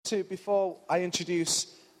before I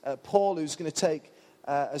introduce Paul, who's going to take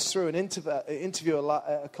us through an interview,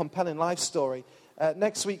 a compelling life story.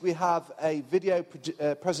 Next week we have a video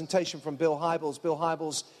presentation from Bill Hybels. Bill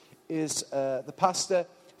Hybels is the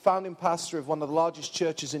founding pastor of one of the largest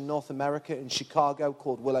churches in North America in Chicago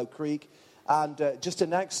called Willow Creek. And just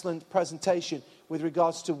an excellent presentation with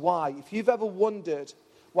regards to why. If you've ever wondered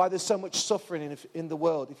why there's so much suffering in the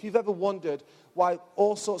world, if you've ever wondered why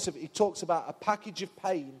he talks about a package of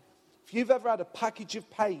pain. If you've ever had a package of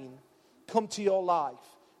pain come to your life,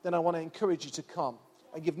 then I want to encourage you to come.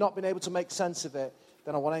 And you've not been able to make sense of it,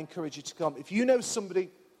 then I want to encourage you to come. If you know somebody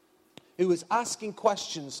who is asking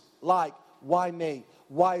questions like, why me?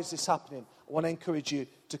 Why is this happening? I want to encourage you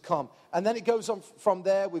to come. And then it goes on from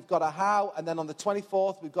there. We've got a how. And then on the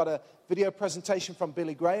 24th, we've got a video presentation from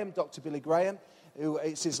Billy Graham, Dr. Billy Graham.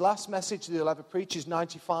 It's his last message that he'll ever preach. He's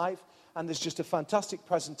 95. And there's just a fantastic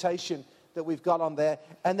presentation that we've got on there.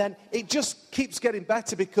 And then it just keeps getting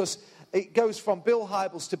better because it goes from Bill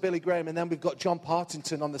Hybels to Billy Graham. And then we've got John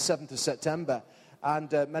Partington on the 7th of September.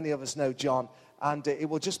 And many of us know John. And it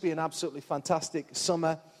will just be an absolutely fantastic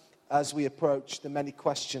summer as we approach the many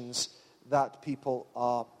questions that people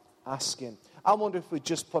are asking. I wonder if we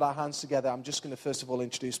just put our hands together. I'm just going to first of all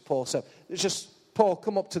introduce Paul. So let's just, Paul,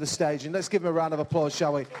 come up to the stage and let's give him a round of applause,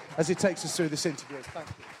 shall we, as he takes us through this interview.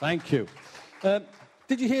 Thank you.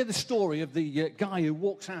 Did you hear the story of the guy who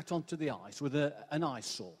walks out onto the ice with an ice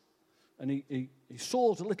saw? And he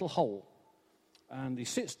saws a little hole and he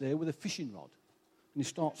sits there with a fishing rod and he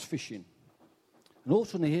starts fishing. And all of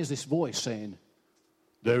a sudden he hears this voice saying,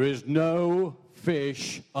 "There is no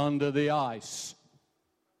fish under the ice."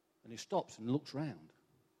 And he stops and looks round.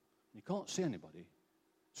 And he can't see anybody,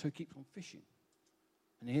 so he keeps on fishing.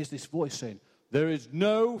 And he hears this voice saying, "There is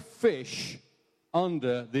no fish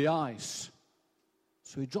under the ice."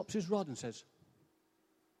 So he drops his rod and says,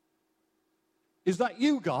 "Is that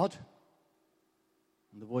you, God?"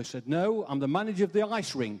 And the voice said, "No, I'm the manager of the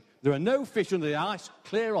ice ring. There are no fish under the ice.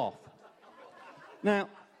 Clear off." Now,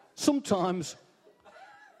 sometimes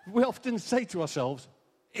we often say to ourselves,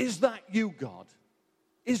 "Is that you, God?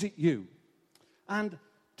 Is it you?" And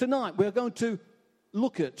tonight we're going to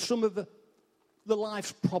look at some of the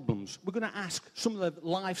life's problems. We're going to ask some of the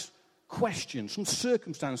life's questions, some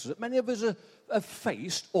circumstances that many of us have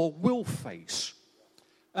faced or will face.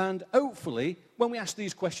 And hopefully, when we ask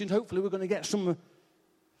these questions, hopefully we're going to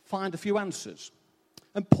find a few answers.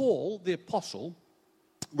 And Paul, the apostle,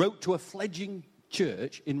 wrote to a fledgling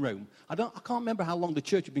church in Rome. I can't remember how long the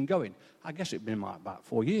church had been going. I guess it had been about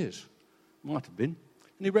 4 years. Might have been.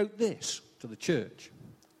 And he wrote this to the church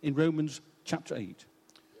in Romans chapter 8.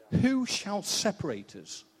 "Who shall separate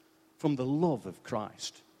us from the love of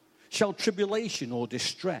Christ? Shall tribulation or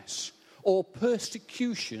distress or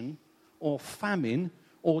persecution or famine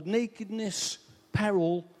or nakedness,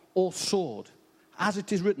 peril or sword? As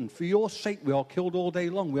it is written, for your sake we are killed all day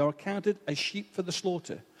long. We are accounted as sheep for the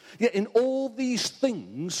slaughter. Yet in all these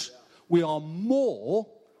things we are more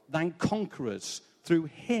than conquerors through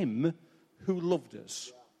him who loved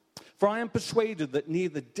us. For I am persuaded that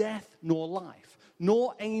neither death nor life,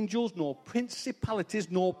 nor angels, nor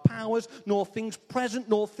principalities, nor powers, nor things present,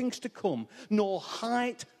 nor things to come, nor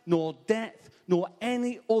height, nor depth, nor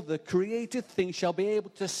any other created thing shall be able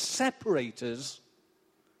to separate us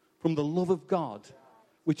from the love of God,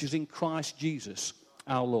 which is in Christ Jesus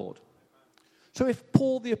our Lord." So if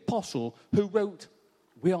Paul the apostle, who wrote,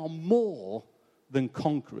 "We are more than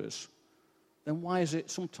conquerors," then why is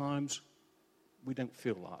it sometimes we don't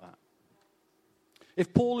feel like that?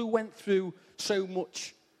 If Paul, who went through so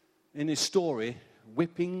much in his story,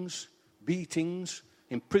 whippings, beatings,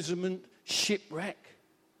 imprisonment, shipwreck,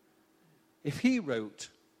 if he wrote,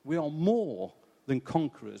 "We are more than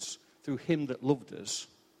conquerors through him that loved us,"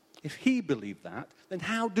 if he believed that, then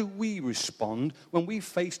how do we respond when we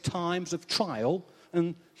face times of trial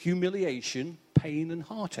and humiliation, pain and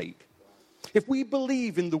heartache? If we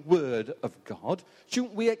believe in the Word of God,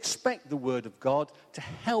 shouldn't we expect the Word of God to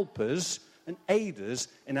help us and aid us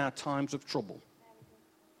in our times of trouble?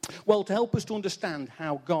 Well, to help us to understand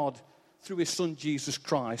how God, through his Son Jesus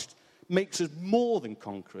Christ, makes us more than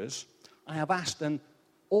conquerors, I have asked an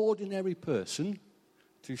ordinary person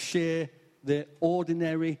to share their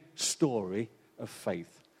ordinary story of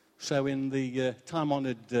faith. So in the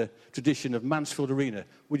time-honoured tradition of Mansfield Arena,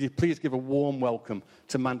 would you please give a warm welcome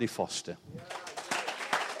to Mandy Foster.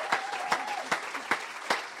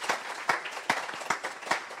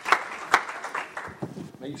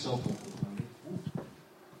 Make yourself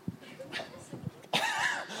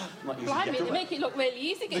Blimey, they make it look really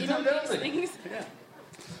easy getting on these things. Yeah.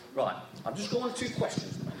 Right, I'm just going on 2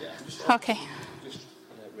 questions. Okay. Just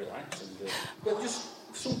relax. facts. But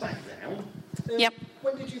just some background. Yep.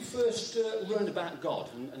 When did you first learn about God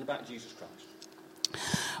and about Jesus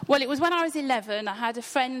Christ? Well, it was when I was 11. I had a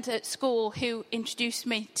friend at school who introduced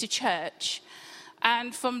me to church.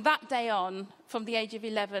 And from that day on, from the age of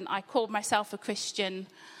 11, I called myself a Christian.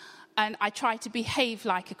 And I tried to behave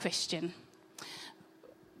like a Christian.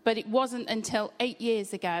 But it wasn't until 8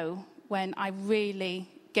 years ago when I really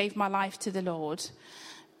gave my life to the Lord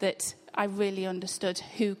that I really understood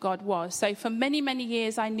who God was. So for many, many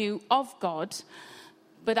years I knew of God,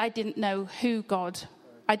 but I didn't know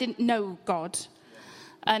I didn't know God.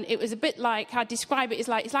 And it was a bit like, I describe it as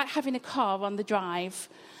like, it's like having a car on the drive,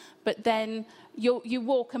 but then you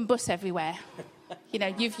walk and bus everywhere. You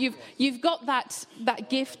know, you've got that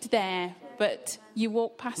gift there, but you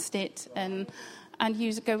walk past it and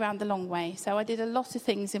you go around the long way. So I did a lot of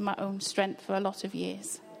things in my own strength for a lot of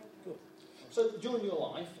years. Good. So during your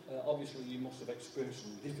life, obviously you must have experienced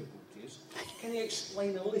some difficulties. Can you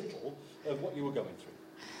explain a little of what you were going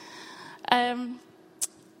through?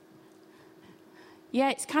 Yeah,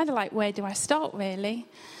 it's kind of like, where do I start, really?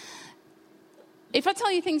 If I tell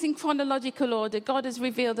you things in chronological order, God has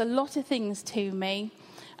revealed a lot of things to me.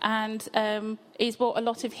 And he's brought a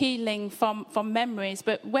lot of healing from memories.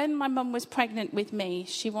 But when my mum was pregnant with me,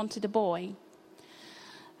 she wanted a boy.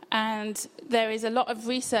 And there is a lot of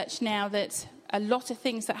research now that a lot of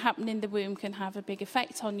things that happen in the womb can have a big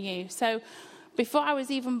effect on you. So before I was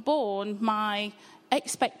even born, my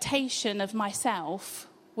expectation of myself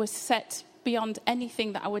was set beyond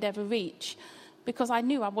anything that I would ever reach, because I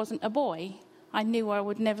knew I wasn't a boy. I knew I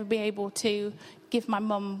would never be able to give my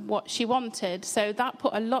mum what she wanted. So that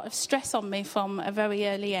put a lot of stress on me from a very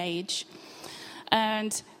early age.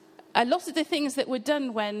 And a lot of the things that were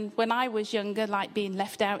done when I was younger, like being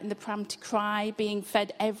left out in the pram to cry, being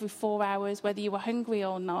fed every 4 hours, whether you were hungry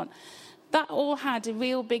or not, that all had a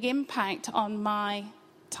real big impact on my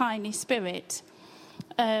tiny spirit,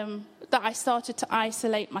 that I started to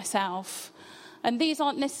isolate myself. And these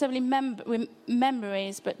aren't necessarily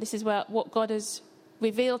memories, but this is what God has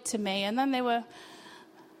revealed to me. And then there were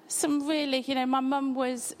some really, my mum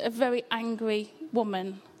was a very angry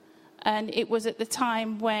woman. And it was at the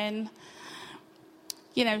time when,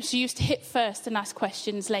 she used to hit first and ask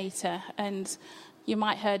questions later. And you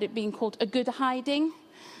might have heard it being called a good hiding.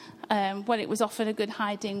 When it was often a good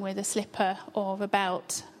hiding with a slipper or a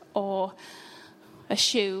belt or a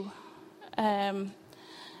shoe.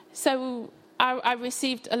 So I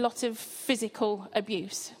received a lot of physical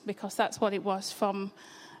abuse, because that's what it was from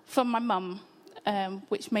my mum,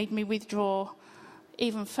 which made me withdraw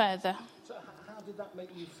even further. So how did that make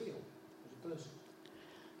you feel as a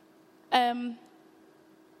person?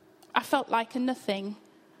 I felt like a nothing,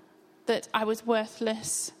 that I was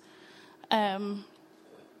worthless.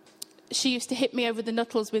 She used to hit me over the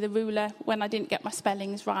knuckles with a ruler when I didn't get my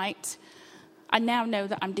spellings right. I now know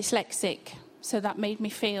that I'm dyslexic, so that made me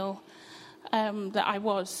feel that I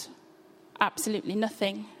was absolutely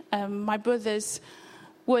nothing. My brothers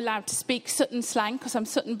were allowed to speak Sutton slang, because I'm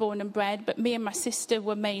Sutton born and bred, but me and my sister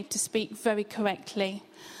were made to speak very correctly.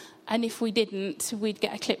 And if we didn't, we'd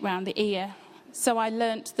get a clip round the ear. So I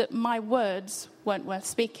learnt that my words weren't worth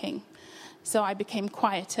speaking. So I became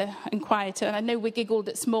quieter and quieter. And I know we giggled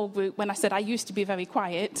at small group when I said I used to be very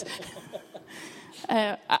quiet.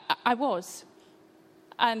 I was.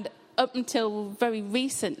 And up until very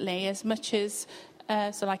recently, as much as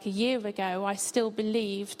like a year ago, I still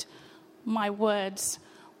believed my words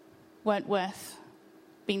weren't worth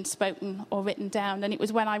being spoken or written down. And it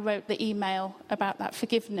was when I wrote the email about that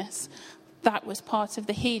forgiveness, that was part of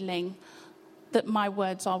the healing, that my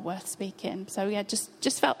words are worth speaking. So yeah,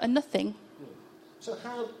 just felt a nothing. So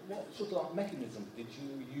what sort of mechanism did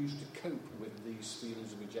you use to cope with these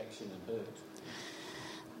feelings of rejection and hurt?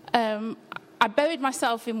 I buried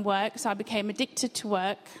myself in work, so I became addicted to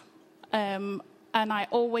work. And I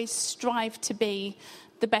always strive to be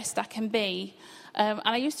the best I can be. And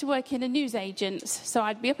I used to work in a newsagent, so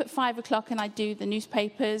I'd be up at 5 o'clock and I'd do the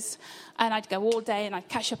newspapers, and I'd go all day and I'd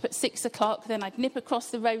cash up at 6 o'clock, then I'd nip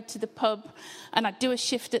across the road to the pub and I'd do a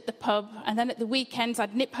shift at the pub, and then at the weekends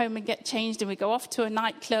I'd nip home and get changed and we'd go off to a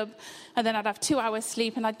nightclub, and then I'd have 2 hours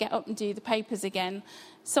sleep and I'd get up and do the papers again.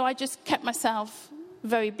 So I just kept myself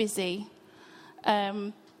very busy.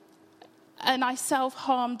 And I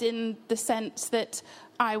self-harmed in the sense that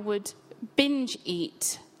I would binge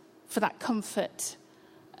eat for that comfort.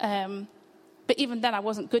 But even then I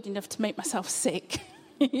wasn't good enough to make myself sick.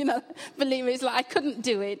 Believe me, it's like I couldn't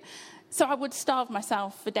do it. So I would starve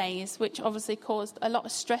myself for days, which obviously caused a lot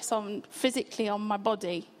of stress physically on my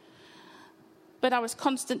body. But I was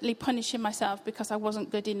constantly punishing myself because I wasn't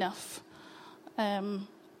good enough.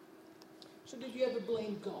 So did you ever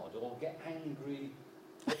blame God or get angry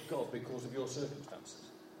at God because of your circumstances?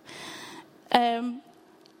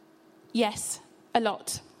 Yes, a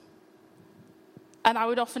lot. And I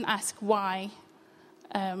would often ask why.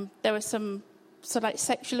 There was some sort of like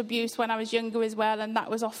sexual abuse when I was younger as well, and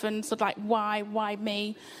that was often sort of like, why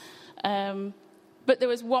me? But there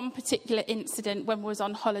was one particular incident when we was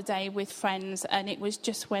on holiday with friends, and it was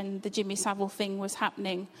just when the Jimmy Savile thing was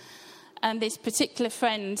happening. And this particular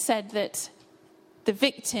friend said that the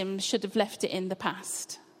victims should have left it in the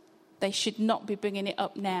past. They should not be bringing it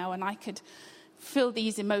up now. And I could feel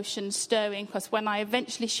these emotions stirring, because when I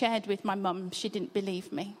eventually shared with my mum, she didn't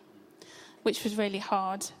believe me, which was really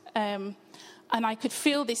hard. And I could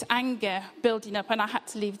feel this anger building up, and I had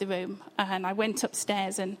to leave the room. And I went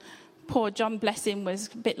upstairs, and poor John, bless him,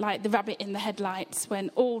 was a bit like the rabbit in the headlights when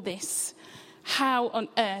all this, how on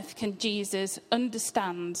earth can Jesus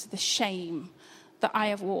understand the shame that I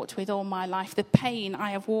have walked with all my life, the pain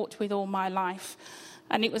I have walked with all my life?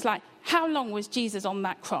 And it was like, how long was Jesus on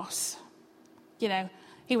that cross? You know,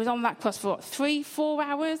 he was on that cross for what, 3-4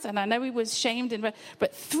 hours? And I know he was shamed,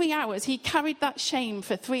 but 3 hours, he carried that shame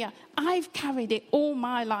for 3 hours. I've carried it all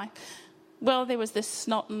my life. Well, there was the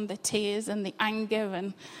snot and the tears and the anger,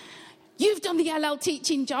 and you've done the LL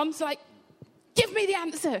teaching, John. It's like, give me the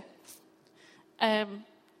answer.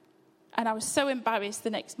 And I was so embarrassed the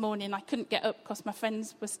next morning. I couldn't get up because my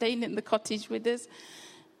friends were staying in the cottage with us.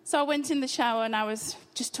 So I went in the shower and I was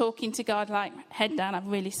just talking to God, like, head down, I'm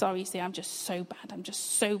really sorry. See, I'm just so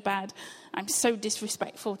bad. I'm so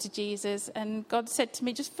disrespectful to Jesus. And God said to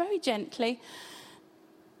me, just very gently,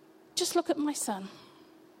 just look at my son.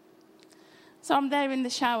 So I'm there in the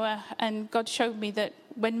shower, and God showed me that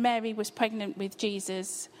when Mary was pregnant with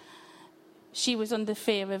Jesus, she was under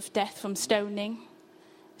fear of death from stoning.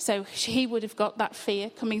 So he would have got that fear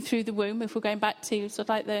coming through the womb, if we're going back to sort of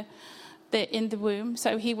like the in the womb.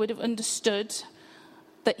 So he would have understood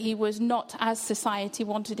that he was not as society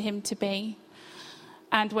wanted him to be.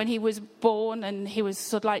 And when he was born and he was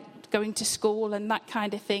sort of like going to school and that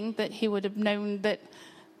kind of thing, that he would have known that,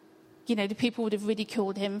 you know, the people would have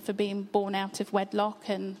ridiculed him for being born out of wedlock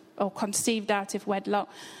or conceived out of wedlock.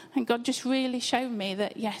 And God just really showed me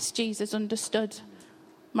that, yes, Jesus understood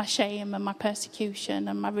my shame and my persecution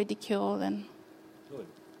and my ridicule. And good.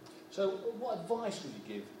 So what advice would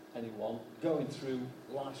you give anyone going through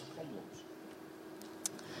life's problems?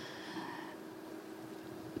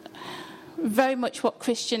 Very much what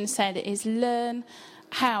Christian said is learn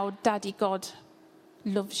how Daddy God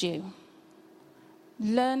loves you.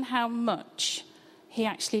 Learn how much he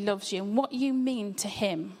actually loves you and what you mean to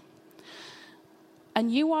him. And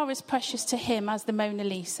you are as precious to him as the Mona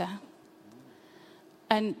Lisa.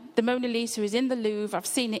 And the Mona Lisa is in the Louvre. I've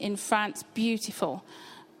seen it in France. Beautiful.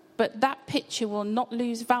 But that picture will not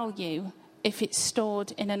lose value if it's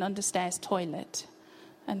stored in an understairs toilet.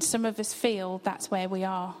 And some of us feel that's where we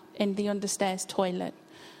are, in the understairs toilet.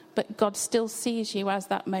 But God still sees you as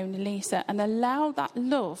that Mona Lisa. And allow that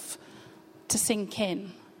love to sink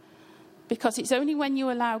in. Because it's only when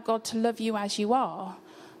you allow God to love you as you are,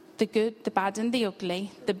 the good, the bad and the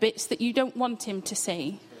ugly, the bits that you don't want him to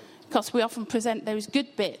see, because we often present those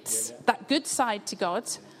good bits, that good side to God.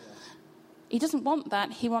 He doesn't want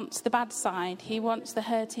that. He wants the bad side. He wants the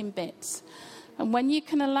hurting bits. And when you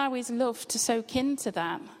can allow his love to soak into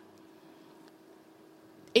that,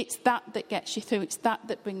 it's that gets you through. It's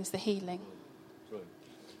that brings the healing. Brilliant.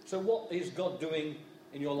 So what is God doing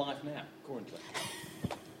in your life now, currently?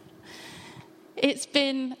 It's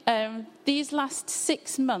been these last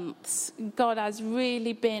 6 months, God has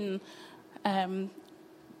really been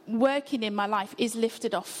working in my life. He's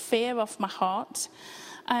lifted off fear off my heart.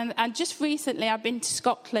 And just recently I've been to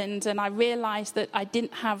Scotland and I realised that I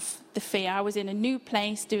didn't have the fear. I was in a new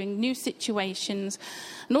place, doing new situations.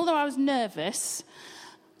 And although I was nervous,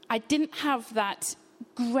 I didn't have that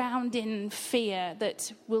grounding fear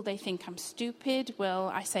that, will they think I'm stupid?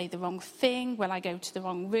 Will I say the wrong thing? Will I go to the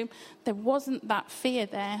wrong room? There wasn't that fear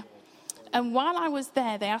there. And while I was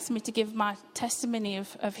there, they asked me to give my testimony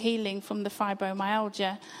of healing from the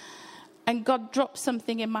fibromyalgia. And God dropped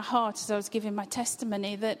something in my heart as I was giving my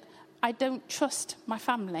testimony that I don't trust my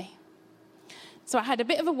family. So I had a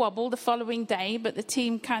bit of a wobble the following day, but the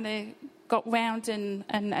team kind of got round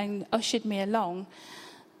and ushered me along.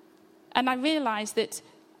 And I realised that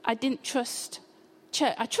I didn't trust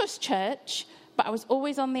church. I trust church, but I was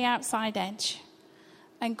always on the outside edge.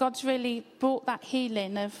 And God's really brought that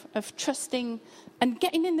healing of trusting and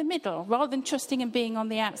getting in the middle, rather than trusting and being on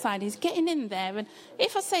the outside. He's getting in there. And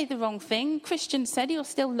if I say the wrong thing, Christian said he'll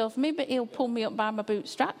still love me, but he'll pull me up by my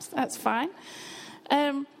bootstraps. That's fine.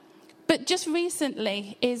 But But just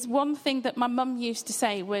recently is one thing that my mum used to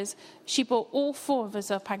say was she brought all 4 of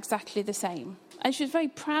us up exactly the same. And she was very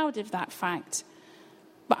proud of that fact.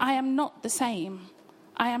 But I am not the same.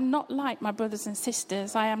 I am not like my brothers and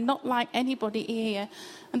sisters. I am not like anybody here.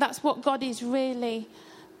 And that's what God is really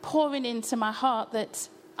pouring into my heart, that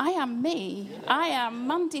I am me. I am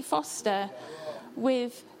Mandy Foster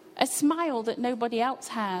with a smile that nobody else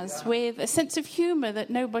has, with a sense of humour that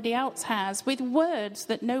nobody else has, with words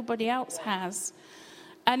that nobody else has.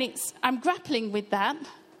 And I'm grappling with that,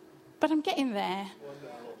 but I'm getting there.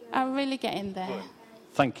 I'm really getting there.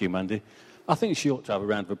 Thank you, Mandy. I think she ought to have a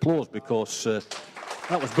round of applause because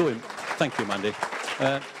that was brilliant. Thank you, Mandy.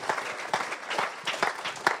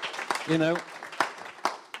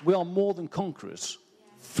 We are more than conquerors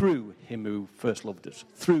through him who first loved us,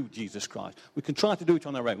 through Jesus Christ. We can try to do it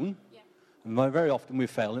on our own, and very often we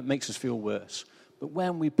fail, and it makes us feel worse. But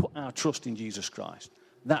when we put our trust in Jesus Christ,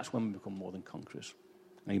 that's when we become more than conquerors.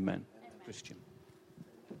 Amen. Christian.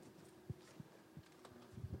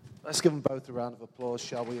 Let's give them both a round of applause,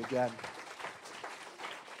 shall we, again?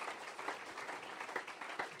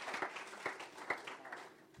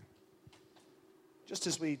 Just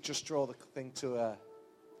as we just draw the thing to the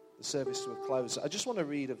service to a close, I just want to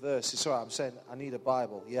read a verse. It's all right, I'm saying I need a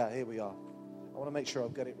Bible. Yeah, here we are. I want to make sure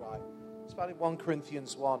I've got it right. It's found in 1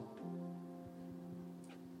 Corinthians 1.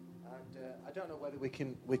 And I don't know whether we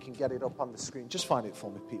can get it up on the screen. Just find it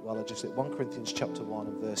for me, Pete, while I just say 1 Corinthians chapter 1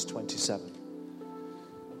 and verse 27.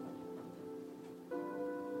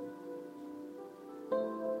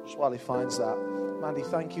 Just while he finds that. Mandy,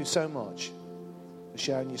 thank you so much for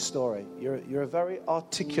sharing your story. You're a very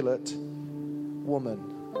articulate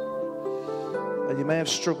woman. And you may have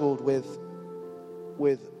struggled with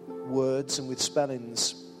words and with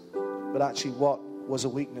spellings, but actually what was a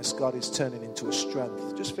weakness, God is turning into a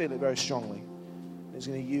strength. Just feel it very strongly. He's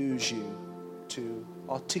going to use you to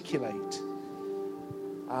articulate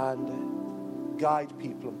and guide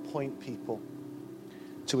people and point people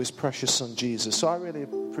to his precious son Jesus. So I really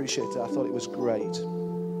appreciate it. I thought it was great.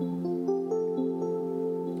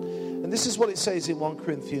 And this is what it says in 1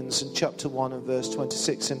 Corinthians in chapter 1 and verse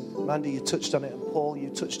 26. And Mandy, you touched on it, and Paul, you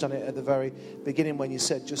touched on it at the very beginning when you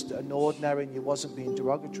said just an ordinary, and you wasn't being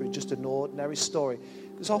derogatory, just an ordinary story.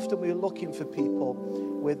 Because often we're looking for people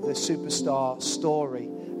with the superstar story.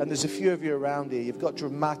 And there's a few of you around here. You've got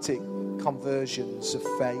dramatic conversions of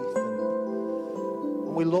faith.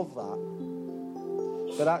 And we love that.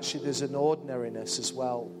 But actually there's an ordinariness as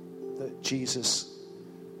well that Jesus,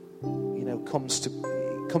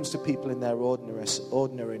 comes to people in their ordinariness.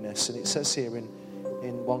 And it says here in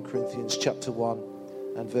 1 Corinthians chapter 1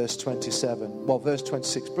 and verse 27. Well, verse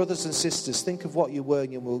 26. Brothers and sisters, think of what you were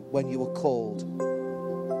when you were called.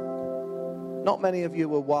 Not many of you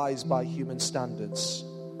were wise by human standards.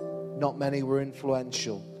 Not many were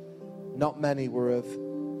influential. Not many were of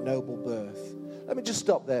noble birth. Let me just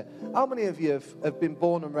stop there. How many of you have been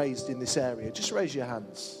born and raised in this area? Just raise your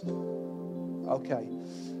hands. Okay.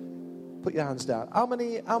 Put your hands down. How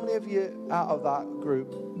many of you out of that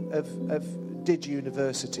group have did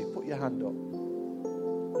university? Put your hand up.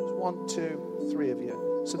 There's 1, 2, 3 of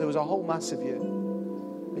you. So there was a whole mass of you,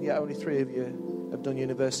 and yet only 3 of you have done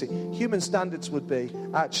university. Human standards would be,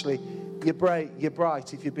 actually, you're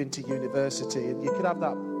bright if you've been to university, and you could have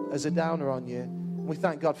that as a downer on you. We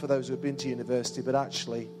thank God for those who have been to university, but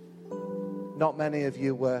actually, not many of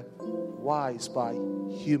you were wise by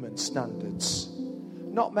human standards.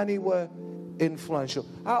 Not many were influential.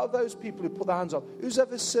 Out of those people who put their hands up, who's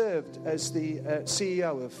ever served as the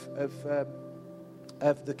CEO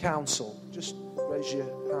of the council? Just raise your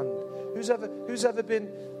hand. Who's ever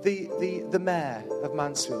been the mayor of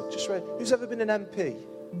Mansfield? Just raise. Who's ever been an MP?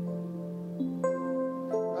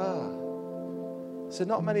 So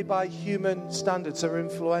not many by human standards are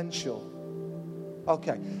influential.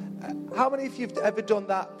 Okay. How many of you have ever done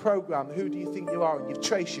that program, Who Do You Think You Are? And you've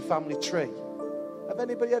traced your family tree. Have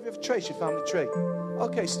anybody ever traced your family tree?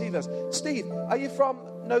 Okay, Steve has. Steve, are you from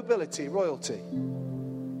nobility, royalty?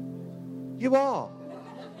 You are?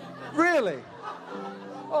 Really?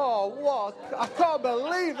 Oh, what? I can't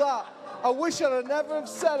believe that. I wish I'd never have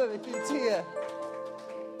said anything to you.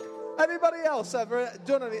 Anybody else ever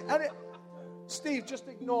done anything? Steve, just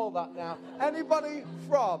ignore that now. Anybody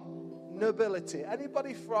from nobility?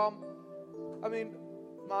 Anybody from,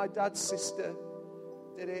 my dad's sister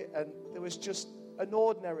did it, and there was just an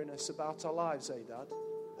ordinariness about our lives, eh, Dad?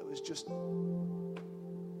 It was just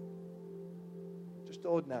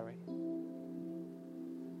ordinary.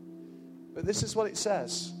 But this is what it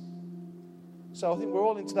says. So I think we're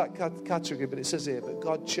all into that category, but it says here, but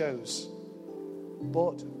God chose.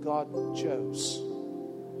 But God chose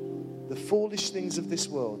the foolish things of this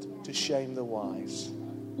world to shame the wise.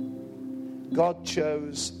 God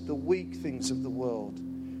chose the weak things of the world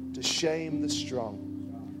to shame the strong.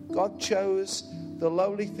 God chose the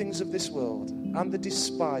lowly things of this world and the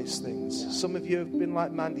despised things. Some of you have been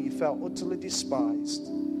like Mandy, you felt utterly despised.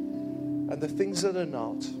 And the things that are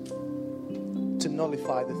not, to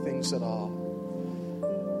nullify the things that are.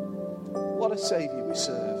 What a Savior we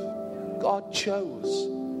serve. God chose.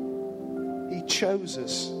 He chose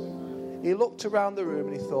us. He looked around the room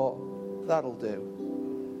and he thought, that'll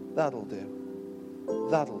do. That'll do.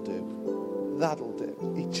 That'll do. That'll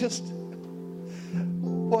do. He just,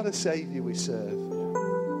 what a Savior we serve.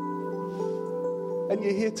 And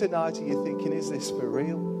you're here tonight and you're thinking, is this for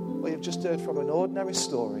real? Well, you've just heard from an ordinary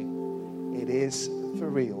story. It is for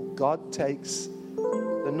real. God takes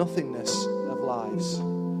the nothingness of lives.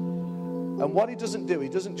 And what he doesn't do, he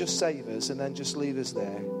doesn't just save us and then just leave us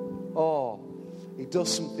there. Oh, he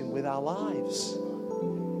does something with our lives.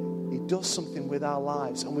 He does something with our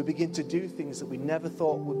lives. And we begin to do things that we never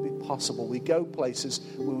thought would be possible. We go places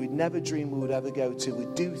we would never dream we would ever go to. We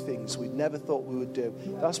do things we never thought we would do.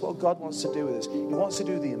 That's what God wants to do with us. He wants to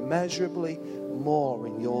do the immeasurably more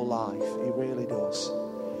in your life. He really does.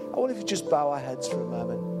 I wonder if you just bow our heads for a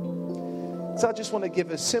moment. So I just want to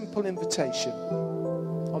give a simple invitation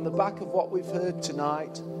on the back of what we've heard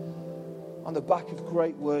tonight, on the back of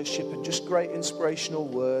great worship and just great inspirational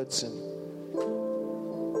words, and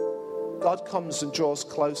God comes and draws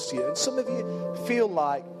close to you. And some of you feel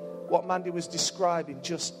like what Mandy was describing,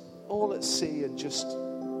 just all at sea and just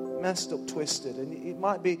messed up, twisted. And it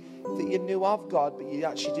might be that you knew of God, but you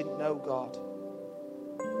actually didn't know God.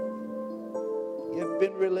 You've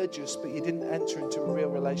been religious, but you didn't enter into a real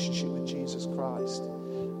relationship with Jesus Christ.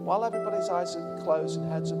 While everybody's eyes are closed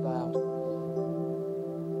and heads are bowed,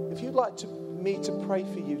 if you'd like me to pray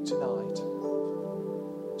for you tonight,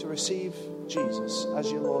 to receive Jesus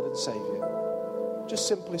as your Lord and Savior, just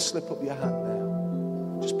simply slip up your hand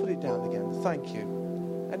now. Just put it down again. Thank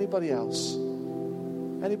you. Anybody else?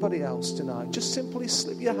 Anybody else tonight? Just simply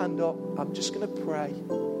slip your hand up. I'm just going to pray,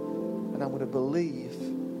 and I'm going to believe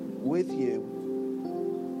with you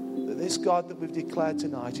that this God that we've declared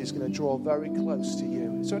tonight is going to draw very close to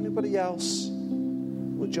you. Is there anybody else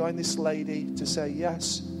who will join this lady to say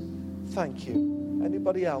yes? Thank you.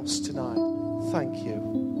 Anybody else tonight? Thank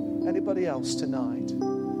you. Anybody else tonight?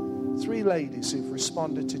 3 ladies who've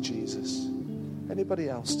responded to Jesus. Anybody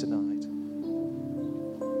else tonight?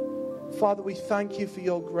 Father, we thank you for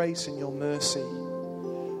your grace and your mercy.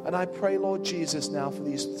 And I pray, Lord Jesus, now for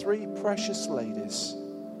these 3 precious ladies,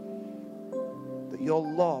 that your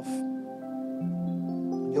love,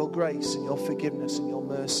 your grace and your forgiveness and your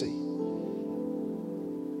mercy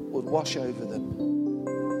would wash over them.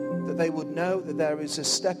 That they would know that there is a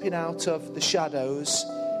stepping out of the shadows,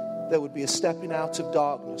 there would be a stepping out of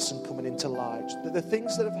darkness and coming into light. That the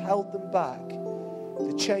things that have held them back,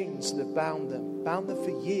 the chains that have bound them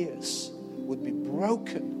for years, would be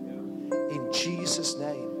broken in Jesus'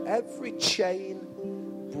 name. Every chain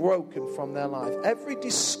broken from their life, every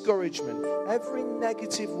discouragement, every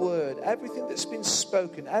negative word, everything that's been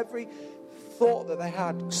spoken, every thought that they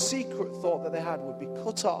had, secret thought that they had, would be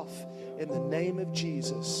cut off in the name of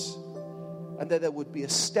Jesus. And that there would be a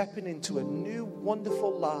stepping into a new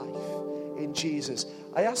wonderful life in Jesus.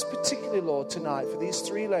 I ask particularly, Lord, tonight for these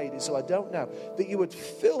 3 ladies who I don't know, that you would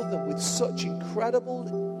fill them with such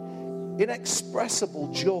incredible,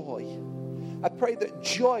 inexpressible joy. I pray that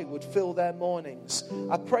joy would fill their mornings.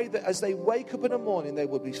 I pray that as they wake up in the morning, they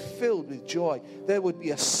would be filled with joy. There would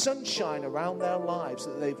be a sunshine around their lives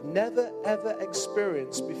that they've never, ever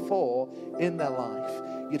experienced before in their life.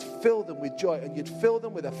 You'd fill them with joy, and you'd fill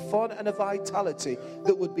them with a fun and a vitality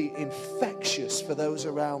that would be infectious for those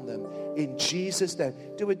around them. In Jesus' name,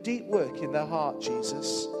 do a deep work in their heart,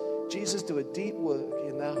 Jesus. Jesus, do a deep work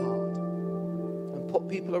in their heart. Put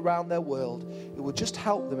people around their world who will just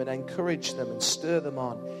help them and encourage them and stir them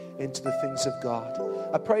on into the things of God.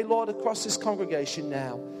 I pray, Lord, across this congregation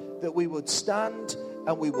now, that we would stand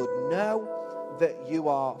and we would know that you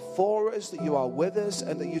are for us, that you are with us,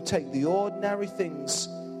 and that you take the ordinary things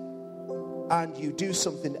and you do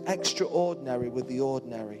something extraordinary with the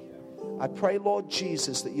ordinary. I pray, Lord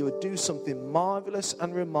Jesus, that you would do something marvelous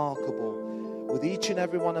and remarkable with each and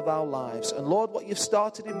every one of our lives. And Lord, what you've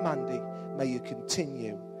started in Mandy, may you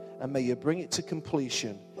continue and may you bring it to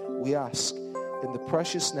completion. We ask in the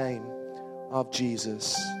precious name of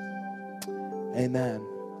Jesus. Amen.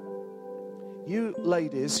 You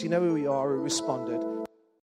ladies, you know who you are, who responded.